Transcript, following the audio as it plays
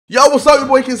Yo, what's up, your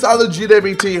boy Kinsala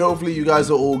GWT. Hopefully you guys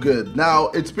are all good. Now,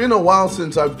 it's been a while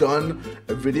since I've done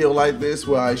a video like this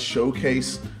where I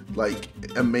showcase like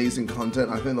amazing content.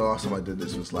 I think the last time I did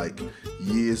this was like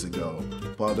years ago,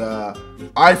 but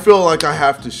I feel like I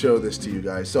have to show this to you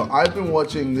guys. So I've been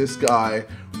watching this guy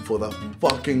for the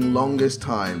fucking longest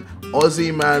time.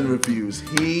 Aussie Man Reviews.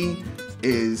 He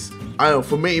is, I don't know,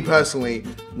 for me personally,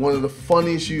 one of the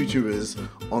funniest YouTubers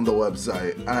on the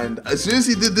website. And as soon as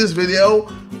he did this video,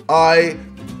 I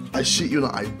shit you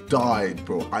not, I died,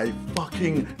 bro. I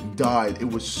fucking died. It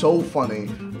was so funny,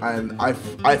 and I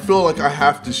feel like I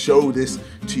have to show this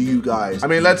to you guys. I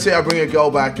mean, let's say I bring a girl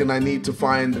back and I need to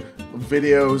find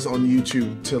videos on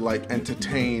YouTube to like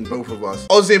entertain both of us.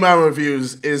 Aussie Man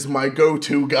Reviews is my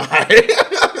go-to guy.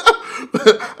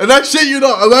 And I shit you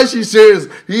not, I'm actually serious.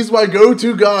 He's my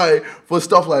go-to guy for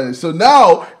stuff like this. So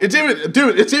now it's even,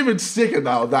 dude, it's even sicker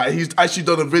now that he's actually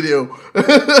done a video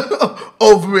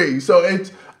of me. So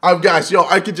it's, guys, yo,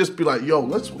 I could just be like, yo,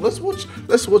 let's watch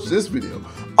this video.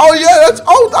 Oh yeah,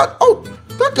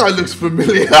 that guy looks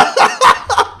familiar.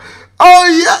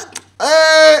 Oh yeah.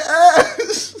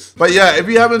 But yeah, if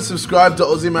you haven't subscribed to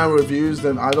Aussie Man Reviews,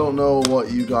 then I don't know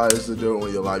what you guys are doing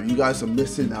with your life. You guys are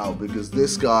missing out because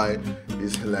this guy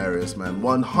is hilarious, man.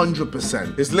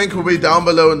 100%. His link will be down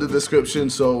below in the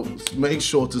description, so make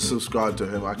sure to subscribe to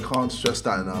him. I can't stress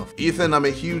that enough. Ethan, I'm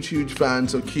a huge fan,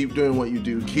 so keep doing what you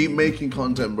do. Keep making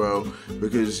content, bro,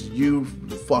 because you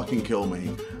fucking kill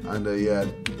me. And yeah,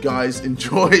 guys,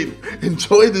 enjoy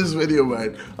this video,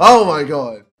 man. Oh my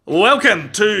god.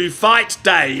 Welcome to Fight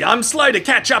Day. I'm slow to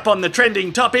catch up on the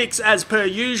trending topics as per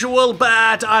usual,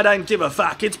 but I don't give a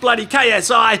fuck. It's bloody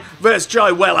KSI versus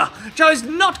Joe Weller. Joe's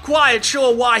not quite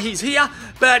sure why he's here,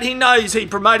 but he knows he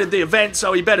promoted the event,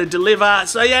 so he better deliver.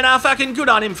 So yeah, nah, fucking good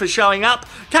on him for showing up.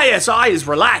 KSI is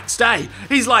relaxed, eh?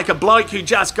 He's like a bloke who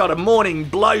just got a morning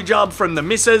blowjob from the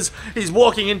missus. He's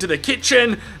walking into the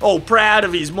kitchen, all proud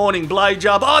of his morning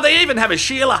blowjob. Oh, they even have a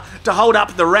Sheila to hold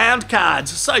up the round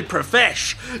cards. So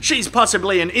profesh. She's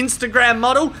possibly an Instagram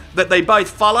model that they both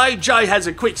follow. Joe has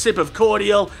a quick sip of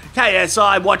cordial.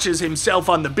 KSI watches himself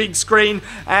on the big screen.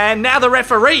 And now the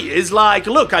referee is like,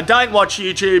 look, I don't watch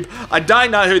YouTube. I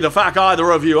don't know who the fuck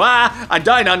either of you are. I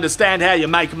don't understand how you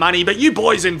make money, but you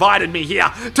boys invited me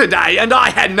here today and I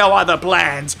had no other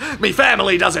plans. Me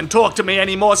family doesn't talk to me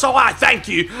anymore, so I thank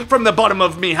you from the bottom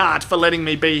of me heart for letting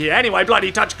me be here. Anyway,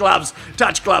 bloody touch gloves,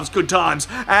 good times.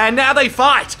 And now they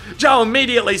fight. Joe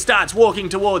immediately starts walking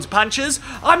towards punches.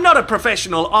 I'm not a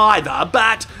professional either,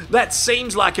 but that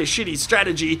seems like a shitty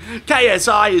strategy.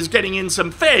 KSI is getting in some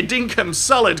fair dinkum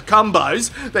solid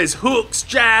combos. There's hooks,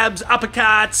 jabs,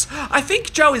 uppercuts. I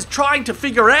think Joe is trying to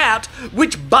figure out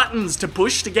which buttons to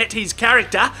push to get his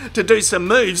character to do some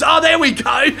moves. Oh, there we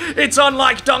go. It's on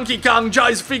like Donkey Kong.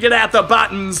 Joe's figured out the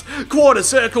buttons. Quarter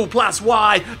circle plus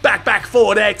Y, back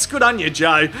forward X. Good on you,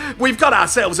 Joe. We've got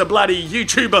ourselves a bloody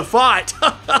YouTuber fight.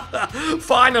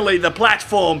 Finally, the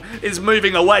platform is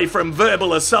moving away from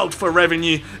verbal assault for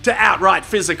revenue to outright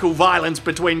physical violence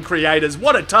between creators.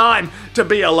 What a time to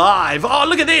be alive. Oh,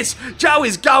 look at this. Joe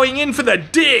is going in for the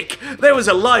dick. There was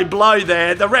a low blow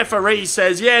there. The referee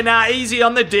says, yeah, nah, easy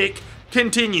on the dick.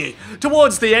 Continue.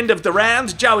 Towards the end of the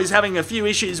round, Joe is having a few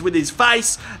issues with his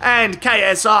face, and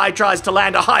KSI tries to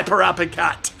land a hyper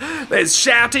uppercut. There's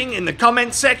shouting in the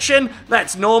comments section.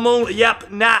 That's normal.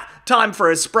 Yep, nah. Time for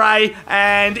a spray,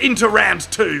 and into round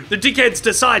 2. The dickheads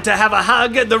decide to have a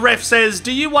hug. The ref says,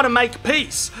 do you want to make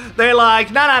peace? They're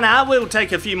like, nah, we'll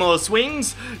take a few more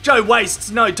swings. Joe wastes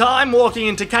no time walking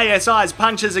into KSI's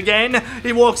punches again.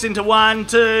 He walks into 1,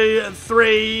 2,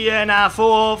 3, and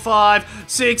 4, 5,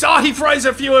 6. Oh, he throws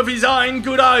a few of his own,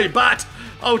 good-o, but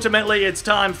ultimately it's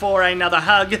time for another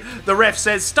hug. The ref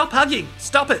says, stop hugging,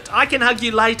 stop it, I can hug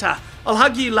you later. I'll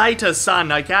hug you later,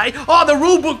 son, okay? Oh, the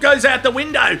rule book goes out the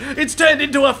window. It's turned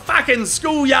into a fucking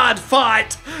schoolyard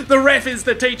fight. The ref is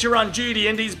the teacher on duty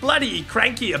and he's bloody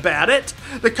cranky about it.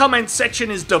 The comments section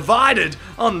is divided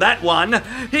on that one.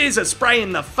 Here's a spray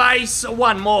in the face.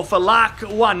 One more for luck.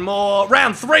 One more.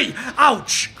 Round 3.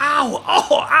 Ouch. Ow.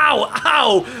 Oh,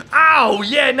 ow. Ow.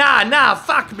 Yeah, nah.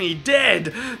 Fuck me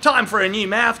dead. Time for a new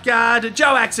mouth guard.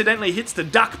 Joe accidentally hits the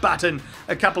duck button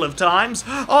a couple of times.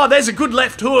 Oh, there's a good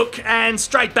left hook. And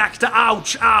straight back to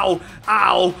ouch, ow.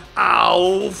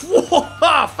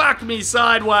 Fuck me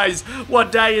sideways.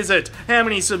 What day is it? How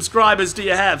many subscribers do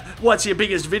you have? What's your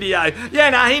biggest video? Yeah,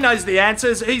 nah, he knows the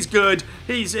answers. He's good.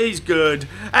 He's good.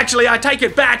 Actually, I take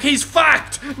it back. He's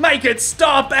fucked. Make it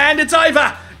stop, and it's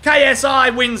over.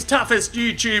 KSI wins toughest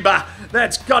YouTuber.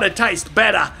 That's gotta taste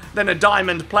better. than a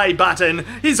diamond play button.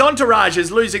 His entourage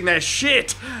is losing their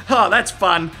shit. Oh, that's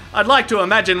fun. I'd like to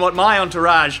imagine what my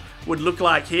entourage would look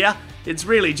like here. It's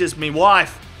really just me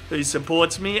wife who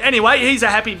supports me. Anyway, he's a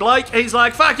happy bloke. He's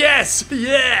like, fuck yes,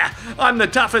 yeah, I'm the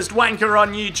toughest wanker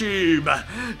on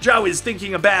YouTube. Joe is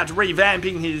thinking about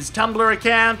revamping his Tumblr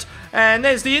account. And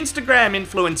there's the Instagram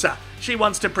influencer. She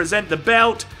wants to present the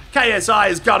belt. KSI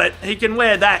has got it. He can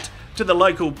wear that to the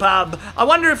local pub. I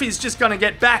wonder if he's just going to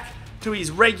get back to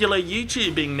his regular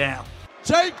YouTubing now.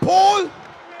 Jake Paul,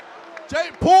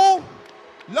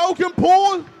 Logan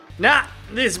Paul. Nah,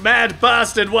 this mad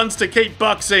bastard wants to keep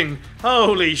boxing.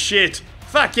 Holy shit.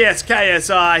 Fuck yes,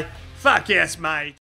 KSI. Fuck yes, mate.